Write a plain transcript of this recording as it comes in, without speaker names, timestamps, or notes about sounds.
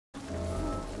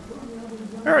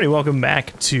Alrighty, welcome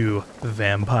back to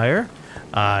Vampyr.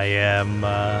 I am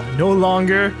no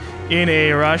longer in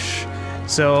a rush,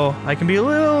 so I can be a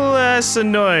little less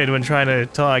annoyed when trying to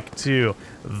talk to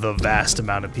the vast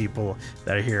amount of people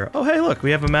that are here. Oh, hey, look,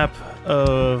 we have a map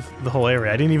of the whole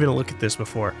area. I didn't even look at this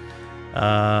before.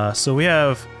 So we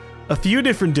have a few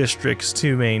different districts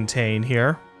to maintain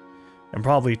here, and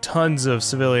probably tons of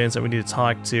civilians that we need to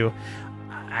talk to.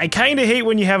 I kind of hate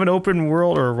when you have an open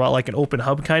world or like an open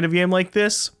hub kind of game like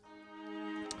this,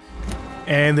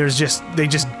 and they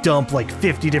just dump like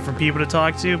 50 different people to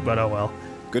talk to, but oh well.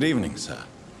 Good evening, sir.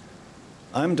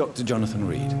 I'm Dr. Jonathan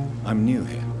Reed. I'm new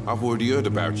here. I've already heard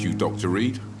about you, Dr.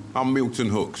 Reed. I'm Milton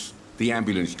Hooks, the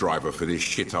ambulance driver for this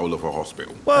shithole of a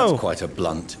hospital. Whoa. That's quite a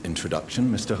blunt introduction,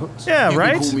 Mr. Hooks. Yeah,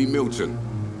 right? You can call me Milton.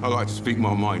 I like to speak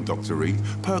my mind, Dr. Reed.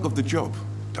 Perk of the job.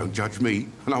 Don't judge me,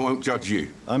 and I won't judge you.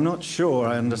 I'm not sure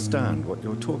I understand what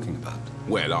you're talking about.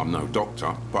 Well, I'm no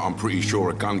doctor, but I'm pretty sure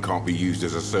a gun can't be used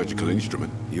as a surgical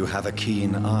instrument. You have a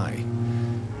keen eye.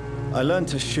 I learned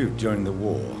to shoot during the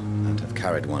war, and have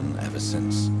carried one ever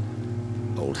since.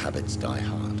 Old habits die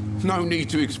hard. No need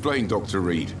to explain, Dr.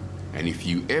 Reed. And if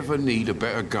you ever need a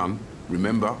better gun,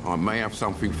 remember, I may have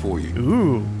something for you.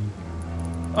 Ooh.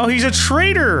 Oh, he's a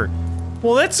traitor!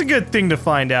 Well, that's a good thing to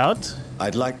find out.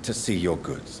 I'd like to see your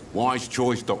goods. Wise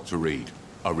choice, Dr. Reed.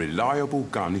 A reliable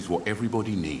gun is what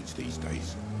everybody needs these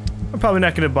days. I'm probably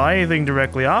not going to buy anything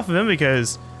directly off of him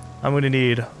because I'm going to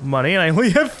need money, and I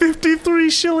only have 53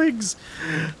 shillings.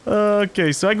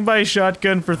 Okay, so I can buy a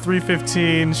shotgun for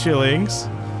 315 shillings.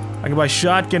 I can buy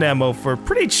shotgun ammo for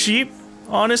pretty cheap,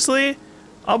 honestly.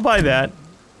 I'll buy that.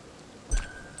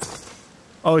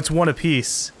 Oh, it's one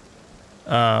apiece.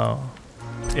 Oh.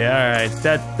 Yeah, alright.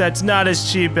 That's not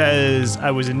as cheap as I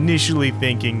was initially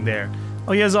thinking there.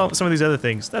 Oh, he has some of these other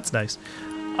things. That's nice.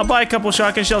 I'll buy a couple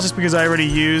shotgun shells just because I already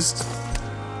used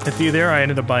a few there. I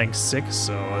ended up buying 6,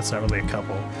 so that's not really a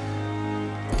couple.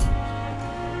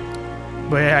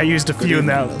 But yeah, I used a few in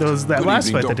that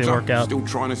last fight that didn't work out. Still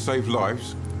trying to save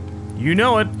lives? You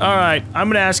know it. Alright, I'm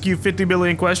gonna ask you 50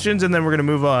 billion questions and then we're gonna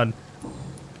move on.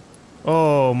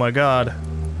 Oh my god.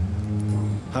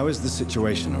 How is the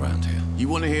situation around here? You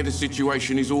want to hear the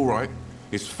situation is all right?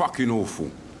 It's fucking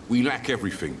awful. We lack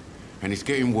everything, and it's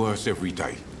getting worse every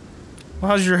day.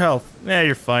 Well, how's your health? Yeah,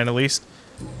 you're fine at least.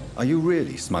 Are you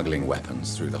really smuggling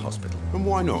weapons through the hospital? And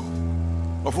why not?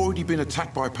 I've already been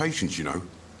attacked by patients, you know,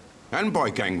 and by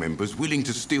gang members willing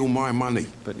to steal my money.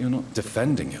 But you're not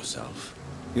defending yourself.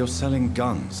 You're selling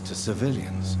guns to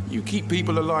civilians. You keep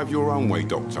people alive your own way,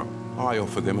 Doctor. I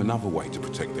offer them another way to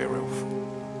protect their health.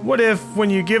 What if,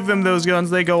 when you give them those guns,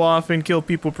 they go off and kill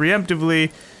people preemptively,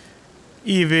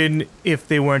 even if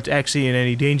they weren't actually in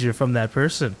any danger from that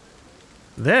person?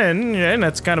 Then, yeah,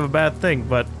 that's kind of a bad thing,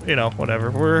 but, you know, whatever.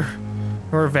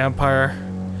 We're a vampire.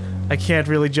 I can't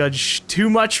really judge too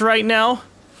much right now,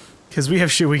 because we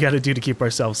have shit we gotta do to keep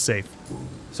ourselves safe.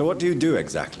 So what do you do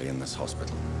exactly in this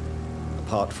hospital?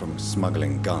 Apart from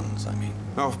smuggling guns, I mean.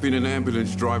 I've been an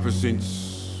ambulance driver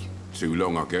since... too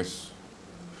long, I guess.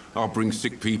 I'll bring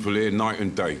sick people here night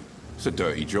and day. It's a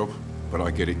dirty job, but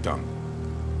I get it done.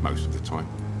 Most of the time.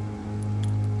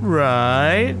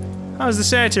 Right. How's the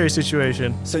sanitary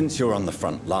situation? Since you're on the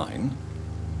front line,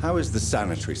 how is the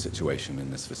sanitary situation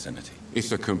in this vicinity?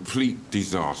 It's a complete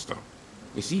disaster.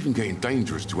 It's even getting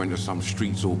dangerous to enter some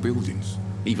streets or buildings.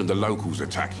 Even the locals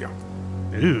attack you.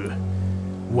 Ew.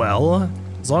 Well,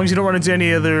 as long as you don't run into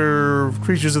any other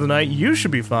creatures of the night, you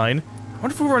should be fine. I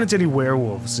wonder if we run into any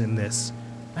werewolves in this.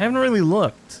 I haven't really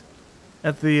looked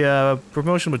at the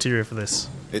promotional material for this.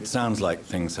 It sounds like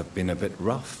things have been a bit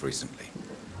rough recently.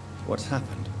 What's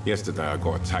happened? Yesterday I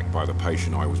got attacked by the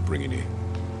patient I was bringing here.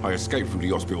 I escaped from the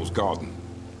hospital's garden,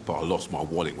 but I lost my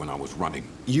wallet when I was running.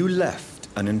 You left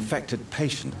an infected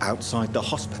patient outside the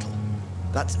hospital?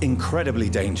 That's incredibly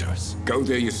dangerous. Go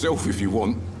there yourself if you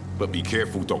want, but be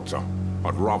careful, Doctor.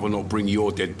 I'd rather not bring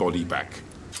your dead body back.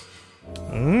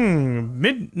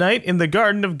 Midnight in the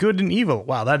Garden of Good and Evil.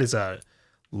 Wow, that is a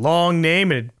long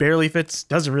name and it barely fits,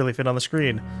 doesn't really fit on the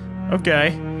screen. Okay.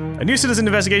 A new citizen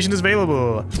investigation is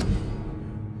available.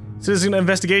 Citizen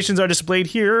investigations are displayed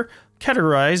here,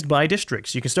 categorized by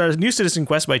districts. You can start a new citizen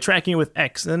quest by tracking it with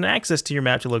X and access to your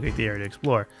map to locate the area to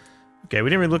explore. Okay, we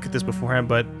didn't really look at this beforehand,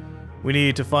 but we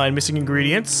need to find missing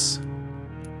ingredients.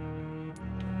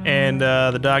 And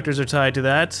the doctors are tied to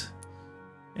that.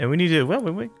 And we need to, well,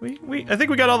 I think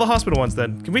we got all the hospital ones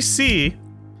then. Can we see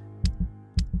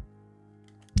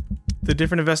the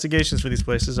different investigations for these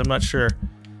places? I'm not sure.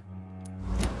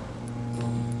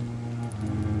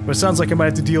 But it sounds like I might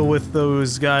have to deal with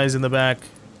those guys in the back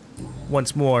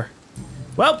once more.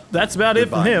 Well, that's about it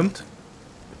from him.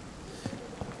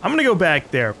 I'm gonna go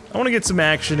back there. I want to get some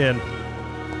action in.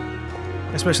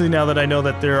 Especially now that I know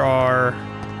that there are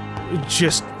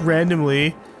just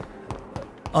randomly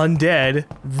undead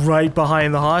right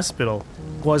behind the hospital.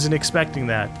 Wasn't expecting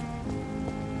that.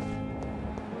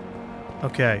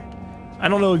 Okay. I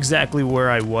don't know exactly where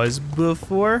I was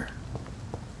before.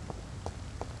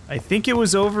 I think it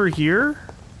was over here.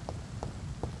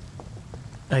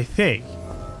 I think.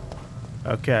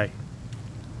 Okay.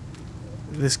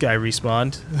 This guy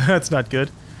respawned. That's not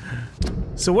good.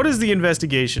 So what is the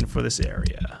investigation for this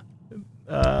area?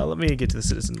 Let me get to the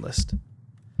citizen list.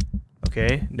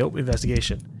 Okay, nope,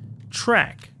 investigation.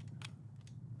 Track.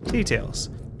 Details.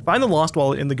 Find the lost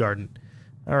wallet in the garden.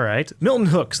 Alright. Milton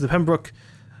Hooks, the Pembroke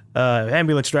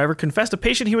ambulance driver, confessed a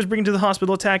patient he was bringing to the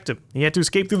hospital attacked him. He had to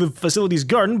escape through the facility's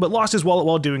garden, but lost his wallet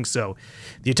while doing so.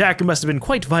 The attacker must have been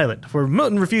quite violent, for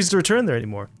Milton refuses to return there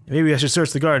anymore. Maybe I should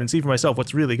search the garden and see for myself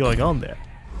what's really going on there.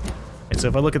 And so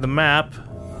if I look at the map,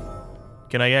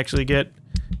 can I actually get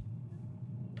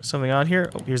something on here?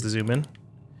 Oh, here's the zoom in.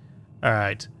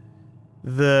 Alright.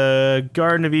 The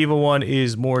Garden of Evil one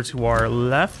is more to our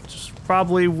left,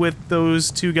 probably with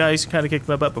those two guys who kind of kicked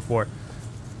my butt before.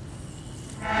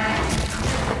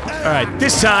 Alright,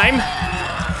 this time!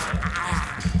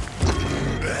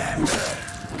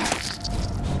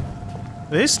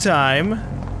 This time,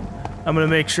 I'm gonna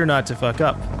make sure not to fuck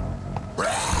up.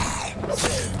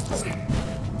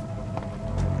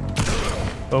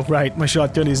 Oh right, my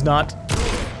shotgun is not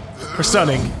for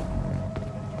stunning.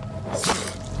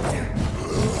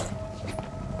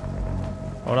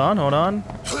 Hold on, hold on.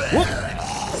 Whoop!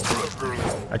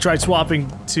 I tried swapping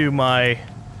to my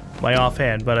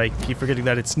offhand, but I keep forgetting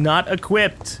that it's not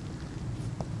equipped.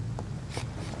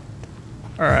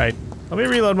 Alright, let me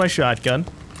reload my shotgun,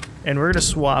 and we're gonna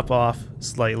swap off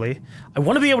slightly. I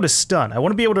want to be able to stun. I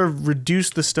want to be able to reduce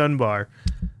the stun bar.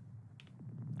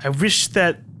 I wish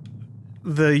that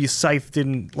the scythe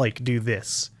didn't, like, do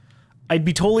this. I'd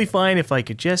be totally fine if I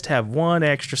could just have one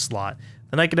extra slot.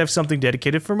 Then I could have something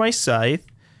dedicated for my scythe,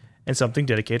 and something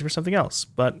dedicated for something else.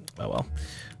 But, oh well.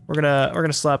 We're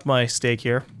gonna slap my stake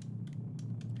here.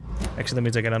 Actually, that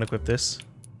means I can unequip this.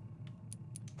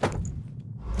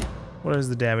 What is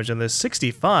the damage on this?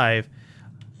 65?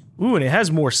 Ooh, and it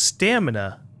has more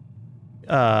stamina.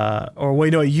 Or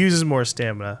wait, no, it uses more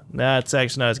stamina. That's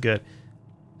actually not as good.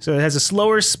 So it has a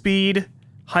slower speed,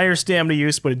 higher stamina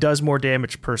use, but it does more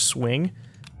damage per swing.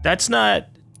 That's not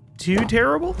too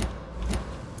terrible.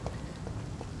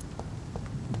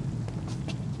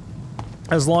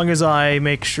 As long as I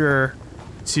make sure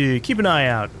to keep an eye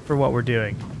out for what we're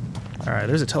doing. Alright,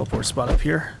 there's a teleport spot up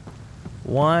here.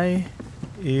 Why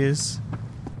is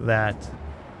that?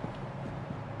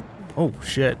 Oh,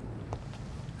 shit.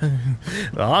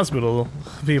 The hospital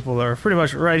people are pretty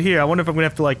much right here. I wonder if I'm gonna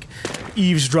have to, like,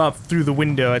 eavesdrop through the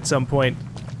window at some point.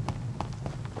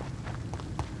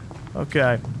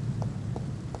 Okay.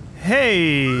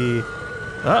 Hey!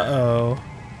 Uh-oh.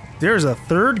 There's a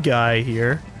third guy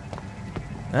here.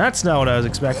 That's not what I was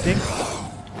expecting.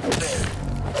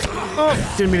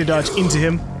 Oh, didn't mean to dodge into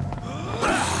him.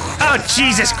 Oh,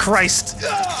 Jesus Christ!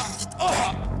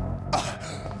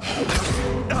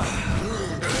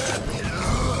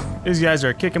 These guys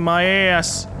are kicking my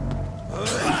ass.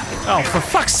 Oh, for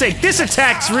fuck's sake, this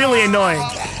attack's really annoying.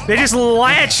 They just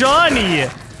latch on to you.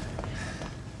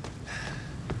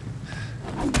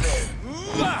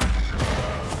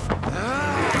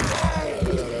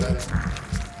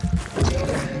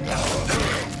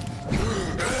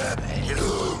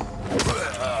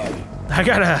 I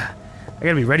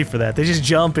gotta be ready for that. They just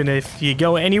jump, and if you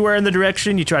go anywhere in the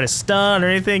direction, you try to stun or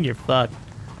anything, you're fucked.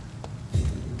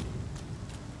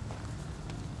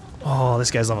 Oh, this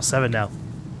guy's level 7 now.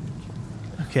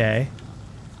 Okay.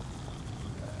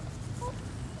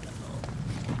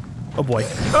 Oh boy.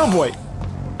 Oh boy!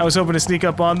 I was hoping to sneak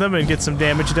up on them and get some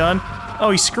damage done.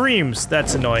 Oh, he screams.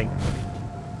 That's annoying.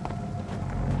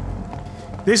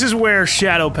 This is where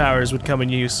shadow powers would come in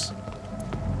use.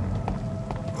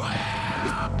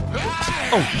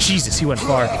 Oh, Jesus, he went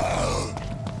far.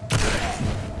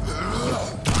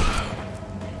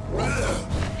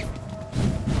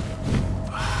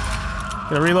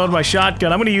 Gonna reload my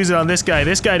shotgun. I'm gonna use it on this guy.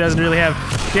 This guy doesn't really have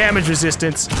damage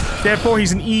resistance. Therefore,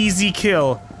 he's an easy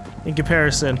kill in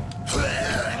comparison.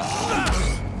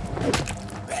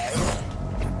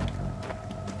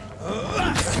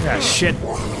 Ah, shit.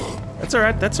 That's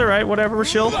alright, that's alright. Whatever, we're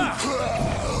chill.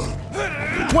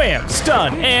 Wham!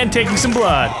 Stun! And taking some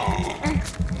blood.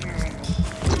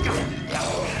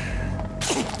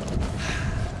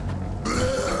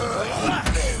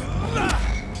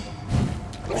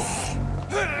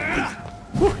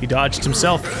 He dodged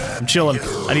himself. I'm chilling.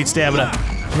 I need stamina.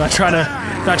 I'm not trying to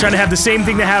have the same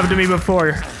thing that happened to me before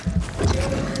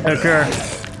occur.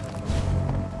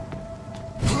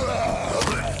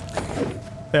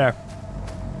 There.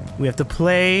 We have to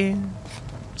play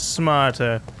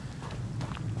smarter.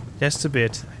 Just a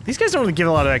bit. These guys don't really give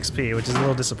a lot of XP, which is a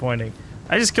little disappointing.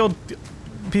 I just killed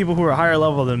people who are higher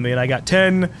level than me, and I got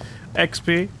 10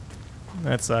 XP.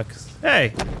 That sucks.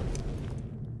 Hey!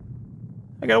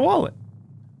 I got a wallet.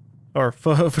 Or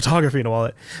photography in a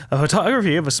wallet. A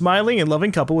photography of a smiling and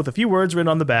loving couple with a few words written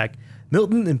on the back.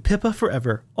 Milton and Pippa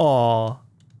forever. Aww.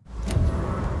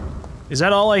 Is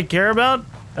that all I care about?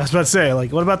 I was about to say,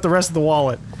 like, what about the rest of the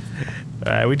wallet?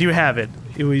 Alright, we do have it.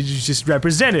 It was just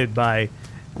represented by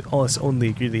us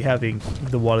only really having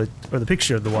the wallet, or the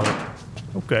picture of the wallet.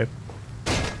 Okay.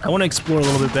 I want to explore a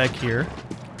little bit back here.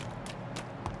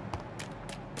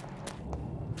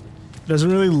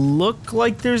 Doesn't really look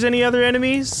like there's any other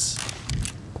enemies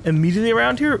immediately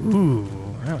around here. Ooh,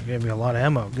 that gave me a lot of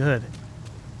ammo. Good.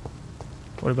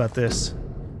 What about this?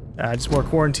 Just more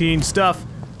quarantine stuff.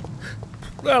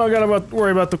 I don't gotta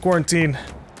worry about the quarantine.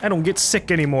 I don't get sick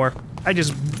anymore. I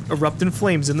just erupt in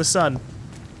flames in the sun.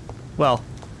 Well,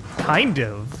 kind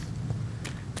of.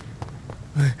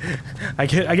 I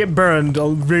get burned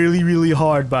really, really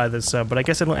hard by the sun, but I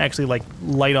guess I don't actually like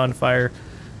light on fire,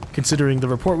 considering the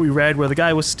report we read where the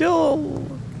guy was still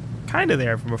kind of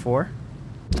there from before.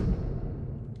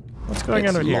 What's going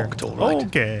on over here? All right.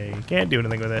 Okay, can't do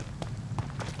anything with it.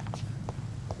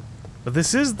 But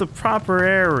this is the proper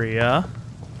area.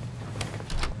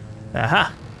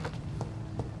 Aha!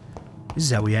 This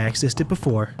is how we accessed it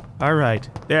before. Alright,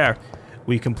 there.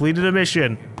 We completed a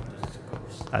mission.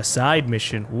 A side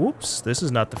mission. Whoops, this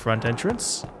is not the front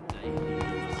entrance.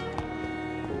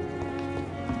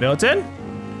 Milton?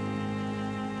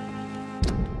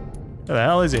 Where the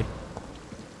hell is he?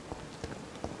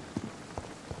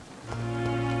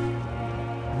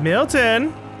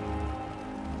 Milton!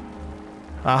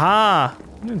 Aha!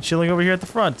 I'm chilling over here at the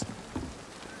front.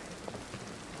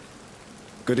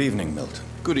 Good evening, Milton.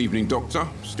 Good evening, Doctor.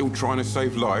 Still trying to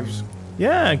save lives?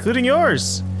 Yeah, including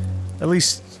yours. At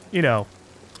least, you know,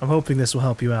 I'm hoping this will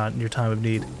help you out in your time of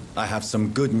need. I have some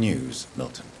good news,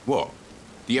 Milton. What?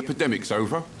 The epidemic's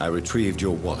over? I retrieved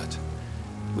your wallet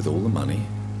with all the money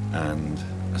and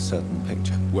a certain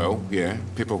picture. Well, yeah,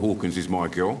 Pippa Hawkins is my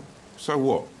girl. So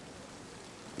what?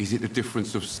 Is it the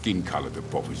difference of skin colour that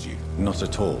bothers you? Not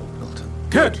at all, Milton.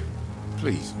 Good.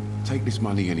 Please, take this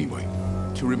money anyway.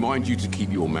 To remind you to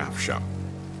keep your mouth shut.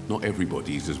 Not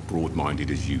everybody is as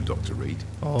broad-minded as you, Dr. Reed.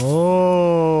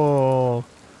 Oh.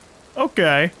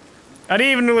 Okay. I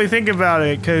didn't even really think about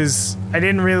it, because I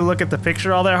didn't really look at the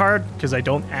picture all that hard, because I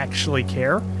don't actually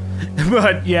care.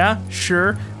 But yeah,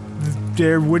 sure.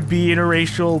 There would be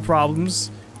interracial problems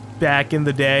back in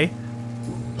the day.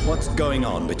 What's going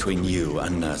on between you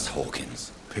and Nurse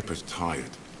Hawkins? Pippa's tired.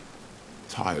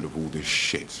 Tired of all this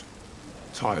shit.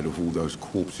 Tired of all those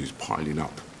corpses piling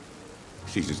up.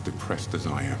 She's as depressed as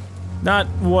I am. Not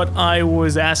what I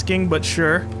was asking, but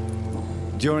sure.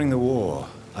 During the war,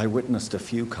 I witnessed a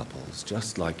few couples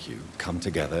just like you come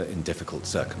together in difficult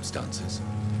circumstances.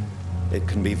 It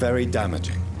can be very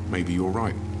damaging. Maybe you're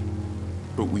right.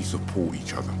 But we support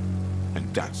each other.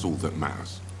 And that's all that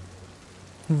matters.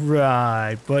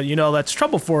 Right, but you know, that's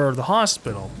trouble for the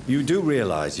hospital. You do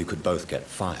realize you could both get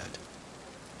fired.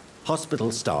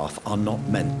 Hospital staff are not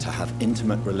meant to have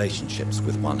intimate relationships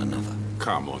with one another.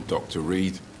 Come on, Dr.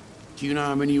 Reed. Do you know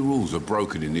how many rules are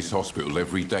broken in this hospital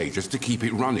every day just to keep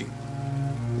it running?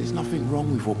 There's nothing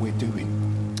wrong with what we're doing.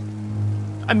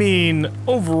 I mean,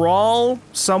 overall,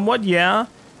 somewhat, yeah.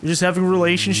 You're just having a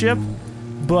relationship,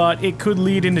 but it could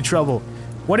lead into trouble.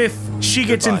 What if she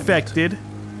gets infected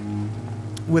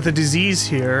with a disease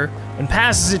here and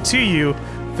passes it to you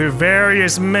through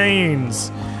various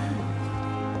means?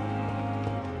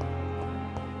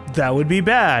 That would be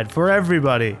bad for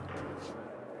everybody.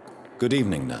 Good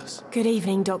evening, Nurse. Good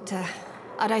evening, Doctor.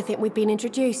 I don't think we've been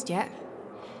introduced yet.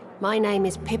 My name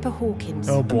is Pippa Hawkins.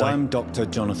 Oh boy. And I'm Dr.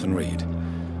 Jonathan Reed.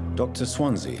 Dr.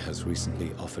 Swansea has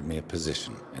recently offered me a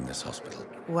position in this hospital.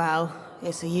 Well,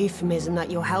 it's a euphemism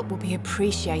that your help will be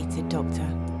appreciated, Doctor.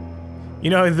 You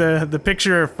know, the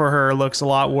picture for her looks a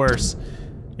lot worse.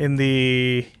 In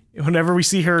the... Whenever we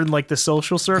see her in, like, the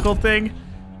social circle thing,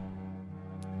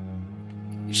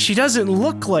 she doesn't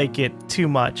look like it too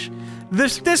much.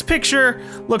 This picture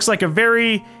looks like a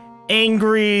very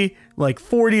angry, like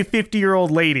 40 to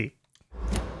 50-year-old lady.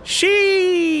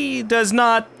 She does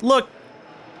not look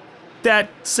that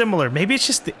similar. Maybe it's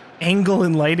just the angle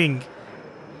and lighting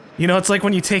You know, it's like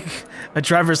when you take a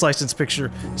driver's license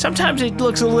picture. Sometimes it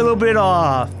looks a little bit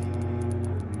off.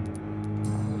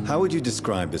 How would you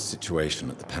describe the situation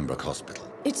at the Pembroke Hospital?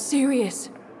 It's serious.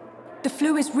 The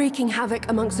flu is wreaking havoc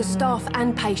amongst the staff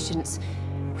and patients.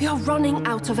 We are running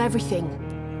out of everything.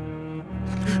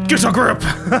 Get a grip!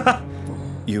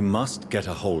 You must get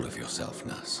a hold of yourself,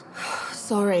 nurse.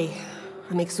 Sorry,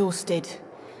 I'm exhausted.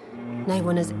 No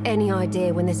one has any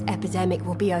idea when this epidemic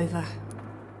will be over.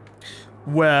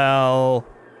 Well,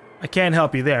 I can't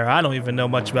help you there. I don't even know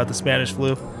much about the Spanish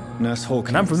flu. Nurse Hawkins,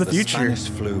 And I'm from the future. Spanish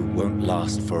flu won't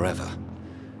last forever.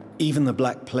 Even the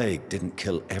Black Plague didn't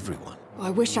kill everyone. I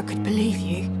wish I could believe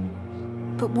you.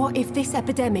 But what if this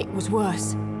epidemic was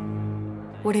worse?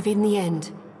 What if in the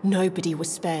end, nobody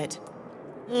was spared?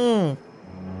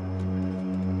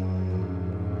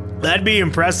 That'd be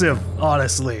impressive,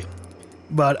 honestly.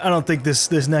 But I don't think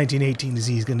this 1918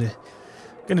 disease gonna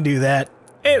do that.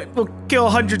 It will kill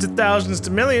hundreds of thousands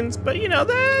to millions, but you know,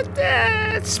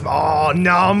 that's small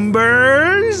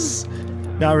numbers.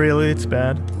 Not really, it's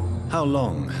bad. How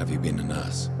long have you been a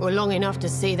nurse? Well, long enough to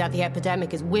see that the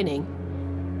epidemic is winning.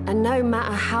 And no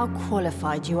matter how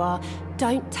qualified you are,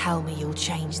 don't tell me you'll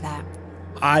change that.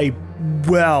 I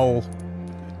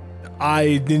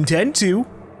intend to.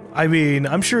 I mean,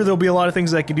 I'm sure there'll be a lot of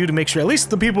things I can do to make sure at least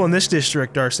the people in this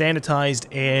district are sanitized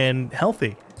and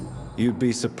healthy. You'd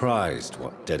be surprised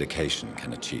what dedication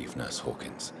can achieve, Nurse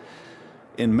Hawkins.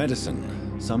 In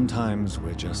medicine, sometimes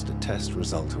we're just a test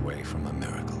result away from a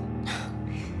miracle.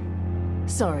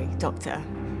 Sorry, Doctor.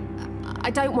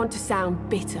 I don't want to sound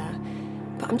bitter,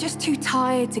 but I'm just too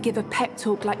tired to give a pep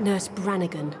talk like Nurse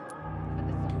Brannigan.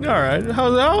 Alright,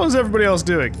 how is everybody else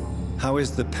doing? How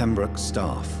is the Pembroke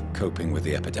staff coping with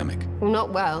the epidemic? Well,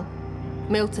 not well.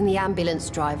 Milton, the ambulance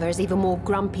driver, is even more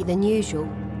grumpy than usual,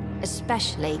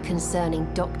 especially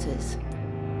concerning doctors.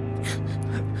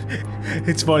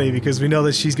 It's funny because we know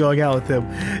that she's going out with him.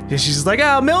 And she's just like,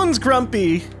 Milton's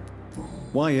grumpy.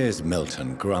 Why is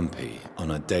Milton grumpy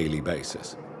on a daily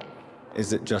basis?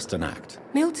 Is it just an act?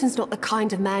 Milton's not the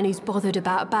kind of man who's bothered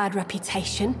about a bad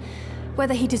reputation,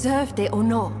 whether he deserved it or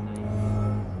not.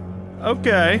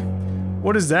 Okay.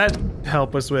 What does that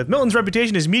help us with? Milton's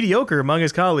reputation is mediocre among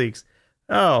his colleagues.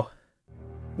 Oh.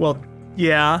 Well,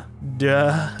 yeah.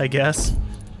 Duh, I guess.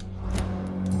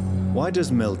 Why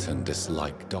does Milton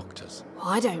dislike doctors?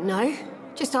 I don't know.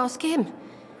 Just ask him.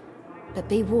 But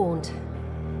be warned,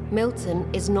 Milton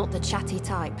is not the chatty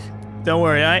type. Don't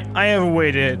worry, I have a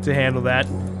way to handle that.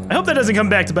 I hope that doesn't come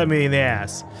back to bite me in the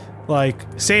ass. Like,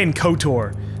 say in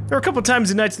KOTOR. There were a couple times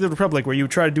in Knights of the Republic where you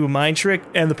would try to do a mind trick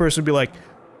and the person would be like,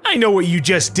 I know what you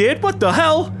just did, what the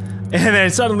hell? And then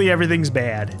suddenly everything's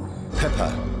bad.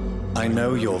 Pepper, I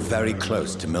know you're very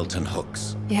close to Milton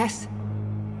Hooks. Yes,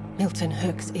 Milton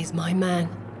Hooks is my man.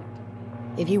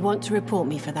 If you want to report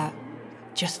me for that,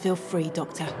 just feel free,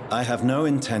 Doctor. I have no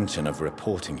intention of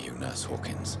reporting you, Nurse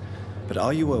Hawkins. But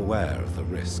are you aware of the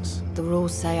risks? The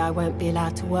rules say I won't be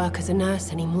allowed to work as a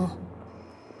nurse anymore.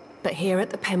 But here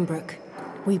at the Pembroke,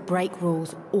 we break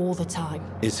rules all the time.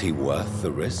 Is he worth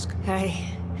the risk? Hey,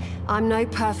 I'm no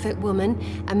perfect woman,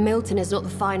 and Milton is not the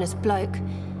finest bloke.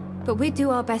 But we do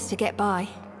our best to get by.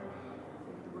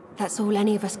 That's all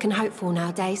any of us can hope for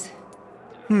nowadays.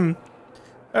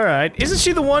 Alright, isn't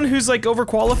she the one who's like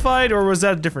overqualified, or was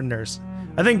that a different nurse?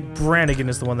 I think Brannigan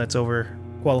is the one that's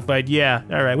overqualified. Yeah,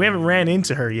 alright, we haven't ran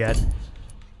into her yet.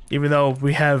 Even though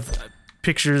we have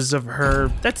pictures of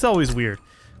her. That's always weird.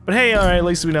 But hey, alright, at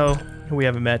least we know who we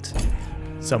haven't met.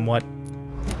 Somewhat.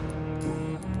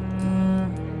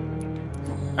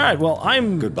 Alright, well,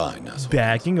 I'm Goodbye, Nurse Hawkins.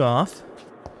 backing off.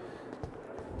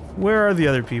 Where are the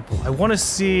other people? I want to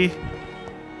see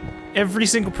every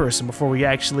single person before we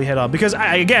actually head on. Because,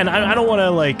 I don't want to,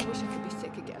 like... I wish I could be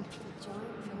sick again.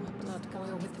 Blood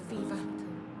going on with the fever.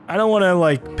 I don't want to,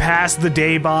 like, pass the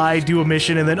day by, do a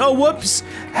mission, and then, oh, whoops!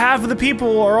 Half of the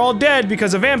people are all dead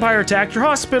because a vampire attacked your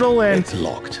hospital, and... It's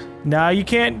locked. Now you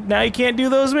can't do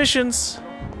those missions.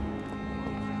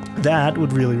 That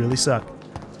would really, really suck.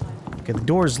 Okay, the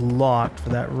door's locked for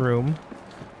that room.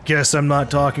 Guess I'm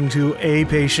not talking to a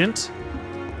patient.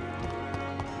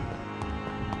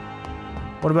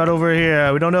 What about over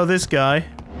here? We don't know this guy.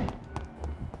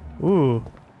 Ooh.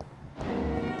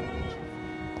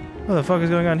 What the fuck is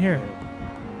going on here?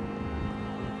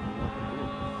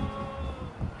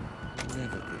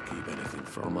 Never could keep anything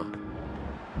from her.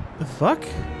 The fuck?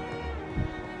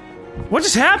 What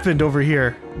just happened over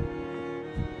here?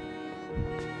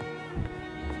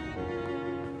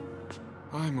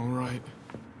 I'm alright.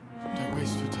 Don't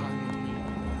waste your time with me.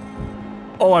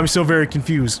 Oh, I'm so very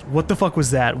confused. What the fuck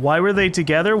was that? Why were they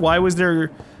together? Why was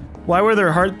there Why were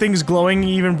their heart things glowing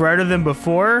even brighter than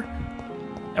before?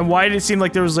 And why did it seem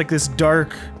like there was like this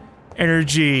dark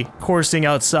energy coursing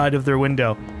outside of their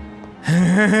window?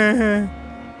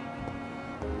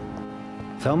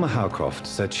 Thelma Howcroft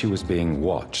said she was being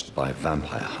watched by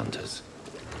vampire hunters.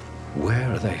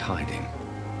 Where are they hiding?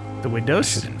 The I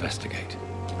windows? should investigate.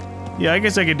 Yeah, I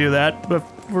guess I could do that, but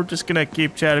we're just gonna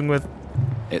keep chatting with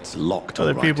It's locked,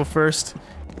 other all right. people first.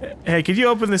 Hey, could you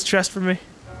open this chest for me?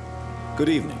 Good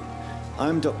evening.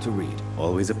 I'm Dr. Reed.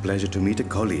 Always a pleasure to meet a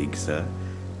colleague, sir.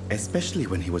 Especially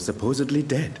when he was supposedly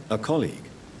dead. A colleague.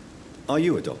 Are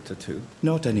you a doctor too?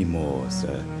 Not anymore,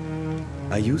 sir.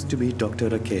 I used to be Dr.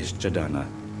 Rakesh Chadana.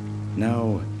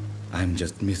 Now, I'm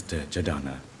just Mr.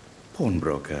 Chadana,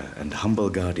 pawnbroker and humble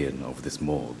guardian of this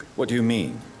morgue. What do you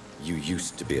mean? You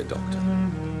used to be a doctor.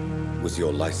 Was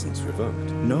your license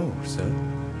revoked? No, sir.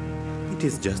 It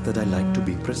is just that I like to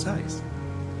be precise.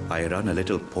 I run a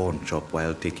little pawn shop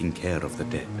while taking care of the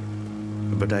dead.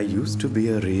 But I used to be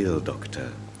a real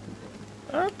doctor.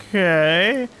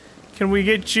 Okay. Can we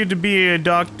get you to be a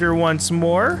doctor once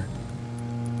more?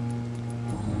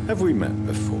 Have we met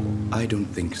before? I don't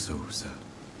think so, sir.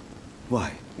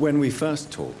 Why? When we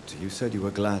first talked, you said you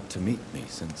were glad to meet me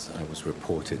since I was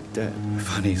reported dead.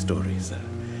 Funny story, sir.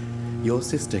 Your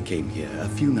sister came here a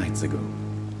few nights ago.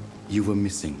 You were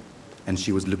missing, and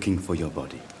she was looking for your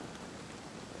body.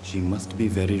 She must be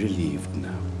very relieved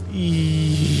now.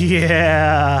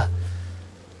 Yeah.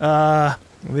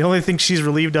 The only thing she's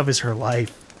relieved of is her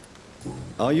life.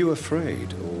 Are you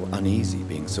afraid or uneasy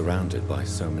being surrounded by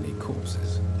so many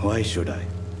corpses? Why should I?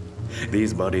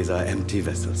 These bodies are empty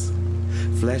vessels.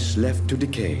 Flesh left to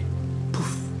decay.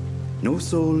 Poof. No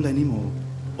soul anymore.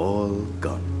 All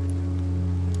gone.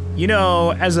 You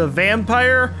know, as a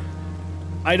vampire,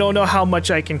 I don't know how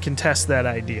much I can contest that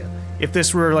idea. If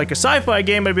this were like a sci-fi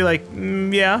game, I'd be like,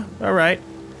 yeah, all right.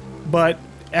 But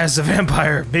as a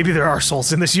vampire, maybe there are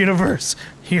souls in this universe.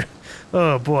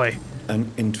 Oh boy.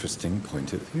 An interesting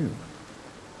point of view.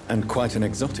 And quite an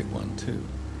exotic one, too.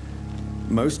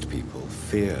 Most people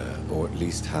fear, or at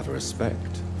least have a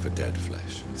respect, for dead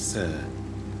flesh. Sir,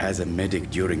 as a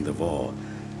medic during the war,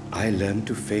 I learned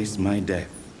to face my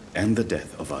death and the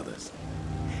death of others.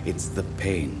 It's the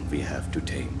pain we have to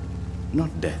tame,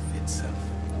 not death itself.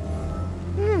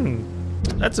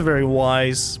 That's a very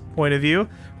wise point of view.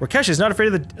 Rakesh is not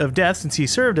afraid of death since he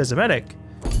served as a medic.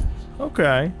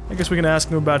 Okay, I guess we can ask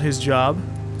him about his job,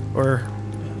 or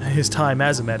his time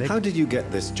as a medic. How did you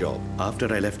get this job?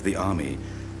 After I left the army,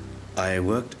 I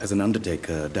worked as an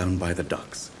undertaker down by the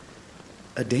docks.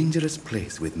 A dangerous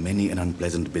place with many an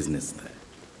unpleasant business there.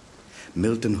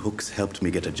 Milton Hooks helped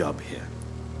me get a job here.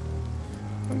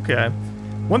 Okay.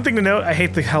 One thing to note, I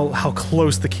hate how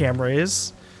close the camera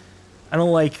is. I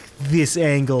don't like this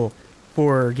angle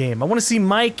for a game. I want to see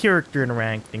my character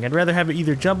interacting. I'd rather have it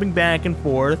either jumping back and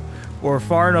forth or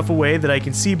far enough away that I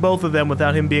can see both of them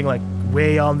without him being like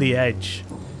way on the edge.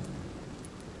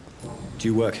 Do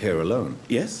you work here alone?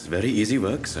 Yes, very easy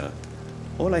work, sir.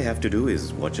 All I have to do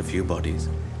is watch a few bodies.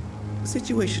 The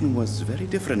situation was very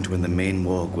different when the main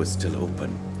morgue was still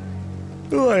open.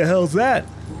 Who the hell's that?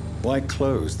 Why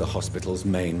close the hospital's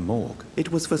main morgue?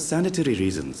 It was for sanitary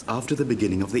reasons after the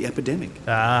beginning of the epidemic.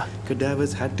 Ah.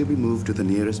 Cadavers had to be moved to the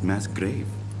nearest mass grave.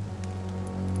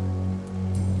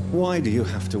 Why do you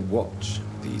have to watch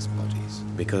these bodies?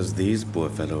 Because these poor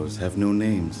fellows have no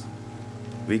names.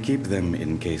 We keep them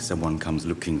in case someone comes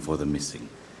looking for the missing.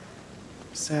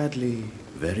 Sadly,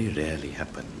 very rarely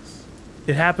happens.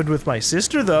 It happened with my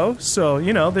sister though, so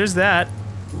you know, there's that.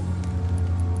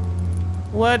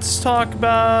 Let's talk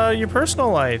about your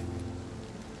personal life.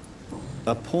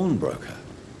 A pawnbroker?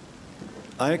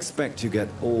 I expect you get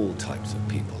all types of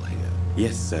people here.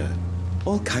 Yes, sir.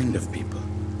 All kind of people.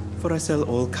 For I sell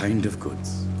all kind of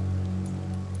goods.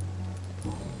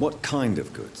 What kind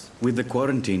of goods? With the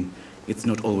quarantine, it's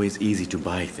not always easy to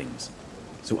buy things.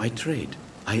 So I trade.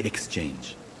 I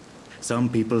exchange. Some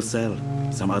people sell,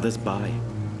 some others buy.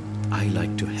 I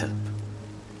like to help.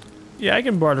 Yeah, I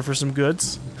can barter for some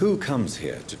goods. Who comes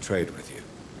here to trade with you?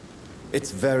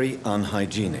 It's very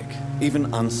unhygienic,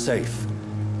 even unsafe.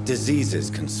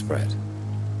 Diseases can spread.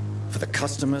 For the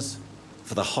customers,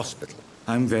 for the hospital.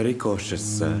 I'm very cautious,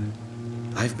 sir.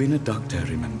 I've been a doctor,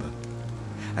 remember?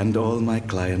 And all my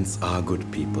clients are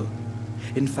good people.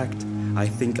 In fact, I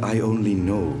think I only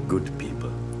know good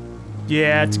people.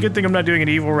 Yeah, it's a good thing I'm not doing an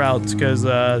evil route, because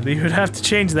you would have to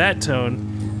change that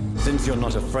tone. Since you're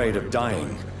not afraid of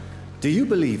dying, do you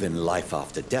believe in life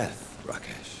after death,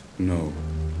 Rakesh? No.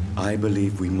 I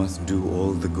believe we must do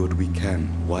all the good we can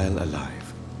while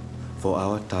alive. For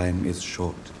our time is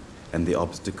short, and the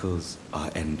obstacles are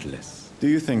endless. Do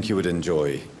you think you would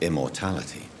enjoy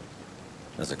immortality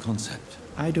as a concept?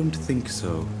 I don't think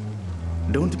so.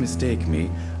 Don't mistake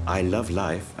me. I love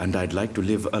life, and I'd like to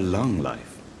live a long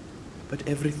life. But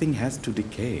everything has to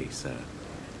decay, sir.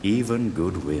 Even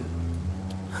goodwill.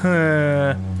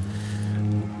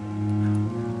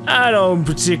 I don't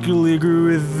particularly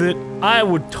agree with it. I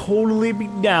would totally be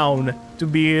down to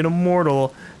be an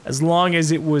immortal as long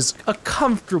as it was a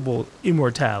comfortable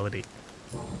immortality.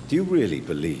 Do you really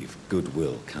believe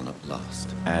goodwill cannot last?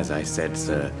 As I said,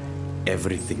 sir,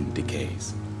 everything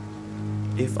decays.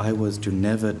 If I was to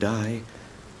never die,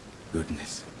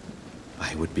 goodness,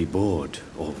 I would be bored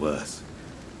or worse.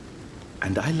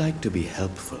 And I like to be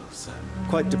helpful, sir.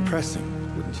 Quite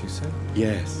depressing, wouldn't you say?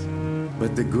 Yes,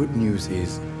 but the good news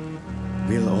is,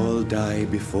 we'll all die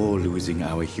before losing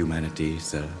our humanity,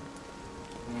 sir.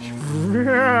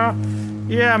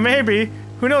 Yeah, maybe.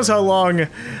 Who knows how long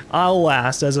I'll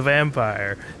last as a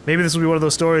vampire. Maybe this will be one of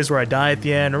those stories where I die at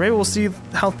the end, or maybe we'll see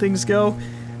how things go.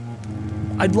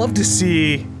 I'd love to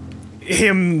see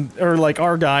him, or like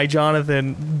our guy,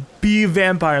 Jonathan, be a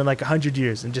vampire in like 100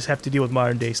 years and just have to deal with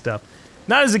modern day stuff.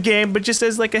 Not as a game, but just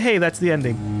as like a, hey, that's the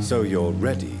ending. So you're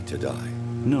ready to die?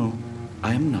 No,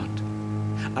 I am not.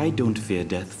 I don't fear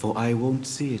death, for I won't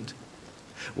see it.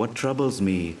 What troubles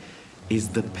me is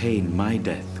the pain my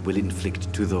death will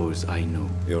inflict to those I know.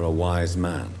 You're a wise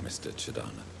man, Mr.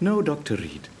 Chidana. No, Dr.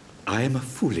 Reed. I am a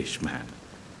foolish man.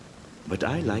 But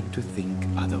I like to think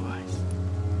otherwise.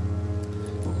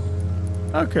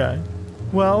 Okay.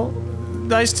 Well,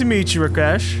 nice to meet you,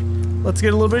 Rakesh. Let's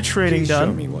get a little bit of trading Please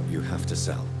done. show me what you have to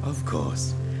sell. Of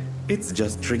course. It's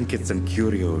just trinkets and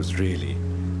curios, really.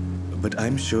 But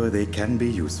I'm sure they can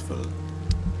be useful.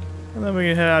 And then we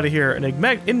can head out of here.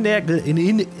 What in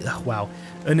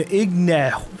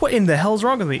the hell's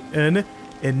wrong with me? An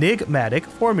enigmatic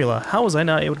formula. How was I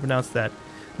not able to pronounce that?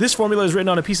 This formula is written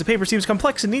on a piece of paper, seems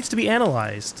complex and needs to be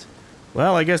analyzed.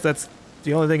 Well, I guess that's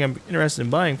the only thing I'm interested in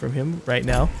buying from him right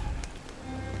now.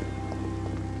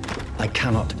 I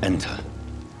cannot enter.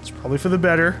 It's probably for the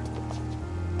better.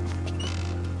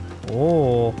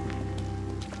 Oh.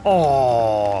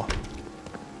 Oh.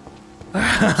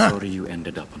 I'm sorry you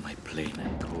ended up on my plain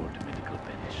and cold medical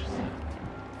bench, sir.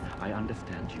 I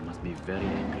understand you must be very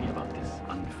angry about this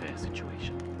unfair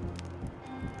situation.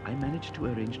 I managed to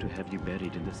arrange to have you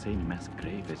buried in the same mass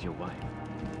grave as your wife.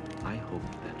 I hope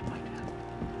that might help.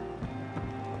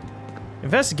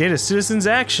 Investigate a citizen's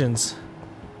actions.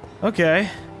 Okay.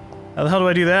 How the hell do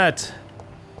I do that?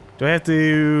 Do I have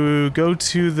to go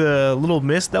to the little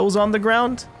mist that was on the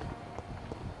ground?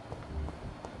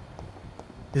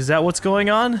 Is that what's going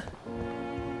on?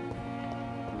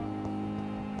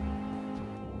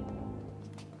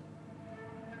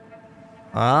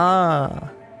 Ah.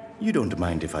 You don't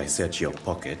mind if I search your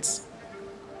pockets,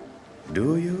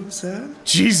 do you, sir?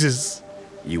 Jesus.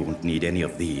 You won't need any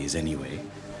of these anyway.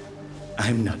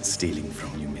 I'm not stealing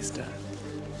from you, mister.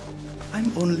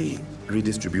 I'm only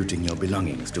redistributing your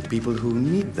belongings to people who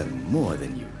need them more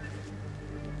than you.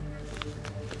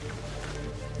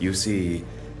 You see,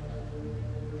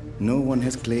 no one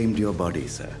has claimed your body,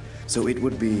 sir, so it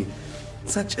would be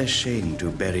such a shame to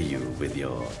bury you with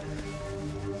your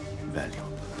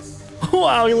valuables.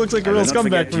 Wow, he looks like a real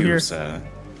scumbag from you, here. Sir.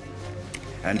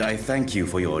 And I thank you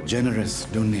for your generous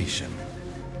donation.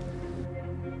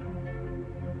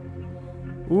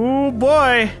 Ooh,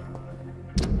 boy.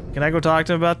 Can I go talk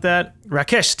to him about that?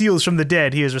 Rakesh steals from the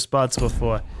dead he is responsible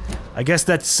for. I guess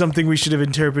that's something we should have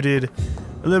interpreted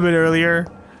a little bit earlier.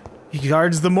 He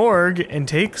guards the morgue and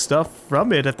takes stuff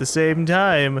from it at the same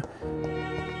time.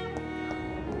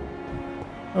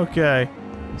 Okay.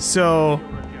 So,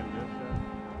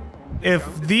 if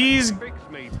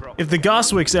the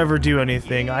Goswicks ever do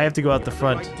anything, I have to go out the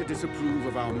front. Right to disapprove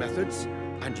of our methods,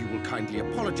 and you will kindly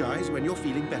apologize when you're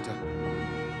feeling better.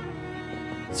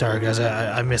 Sorry guys,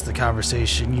 I missed the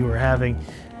conversation you were having.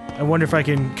 I wonder if I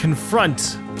can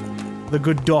confront the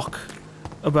good doc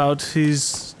about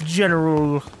his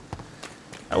general...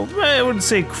 I wouldn't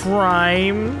say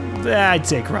crime. I'd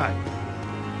say crime.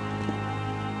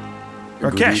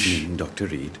 Good Rakesh. evening, Dr.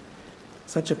 Reed.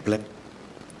 Such a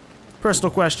Personal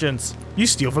questions. You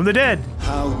steal from the dead.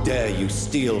 How dare you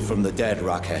steal from the dead,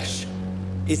 Rakesh?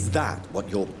 Is that what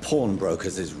your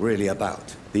pawnbrokers is really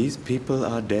about? These people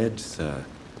are dead, sir.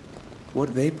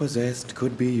 What they possessed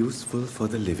could be useful for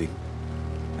the living.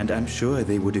 And I'm sure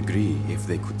they would agree if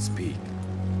they could speak.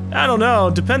 I don't know.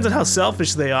 Depends on how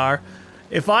selfish they are.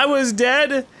 If I was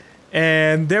dead,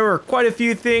 and there were quite a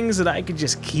few things that I could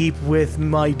just keep with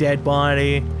my dead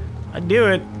body, I'd do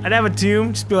it. I'd have a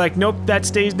tomb, just be like, nope, that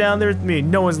stays down there with me.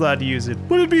 No one's allowed to use it.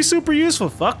 But it'd be super useful.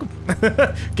 Fuck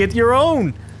 'em. Get your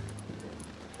own.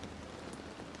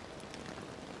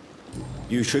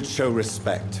 You should show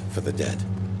respect for the dead.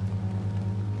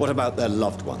 What about their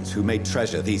loved ones who may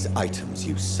treasure these items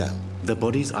you sell? The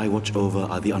bodies I watch over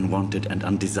are the unwanted and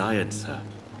undesired, sir.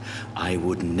 I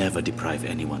would never deprive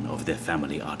anyone of their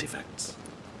family artifacts.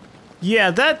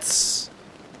 Yeah, that's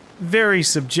very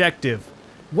subjective.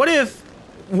 What if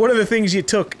one of the things you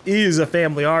took is a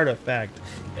family artifact?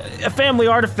 A family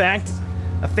artifact,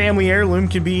 a family heirloom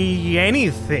can be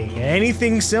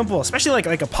anything simple, especially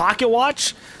like a pocket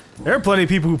watch. There are plenty of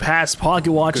people who pass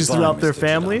pocket watches Goodbye, throughout their Mr.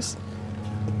 families.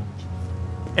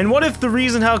 And what if the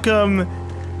reason how come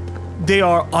they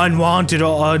are unwanted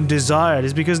or undesired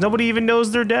is because nobody even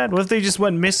knows they're dead? What if they just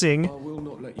went missing? I will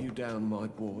not let you down, my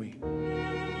boy.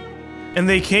 And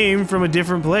they came from a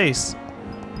different place.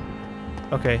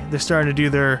 Okay, they're starting to do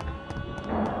their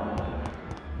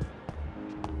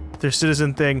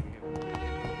citizen thing.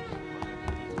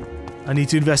 I need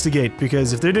to investigate,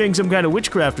 because if they're doing some kind of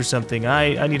witchcraft or something,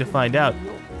 I need to find out.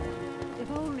 If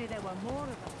only there were more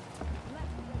of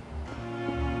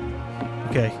them.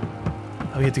 Okay.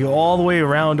 We have to go all the way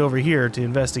around over here to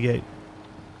investigate.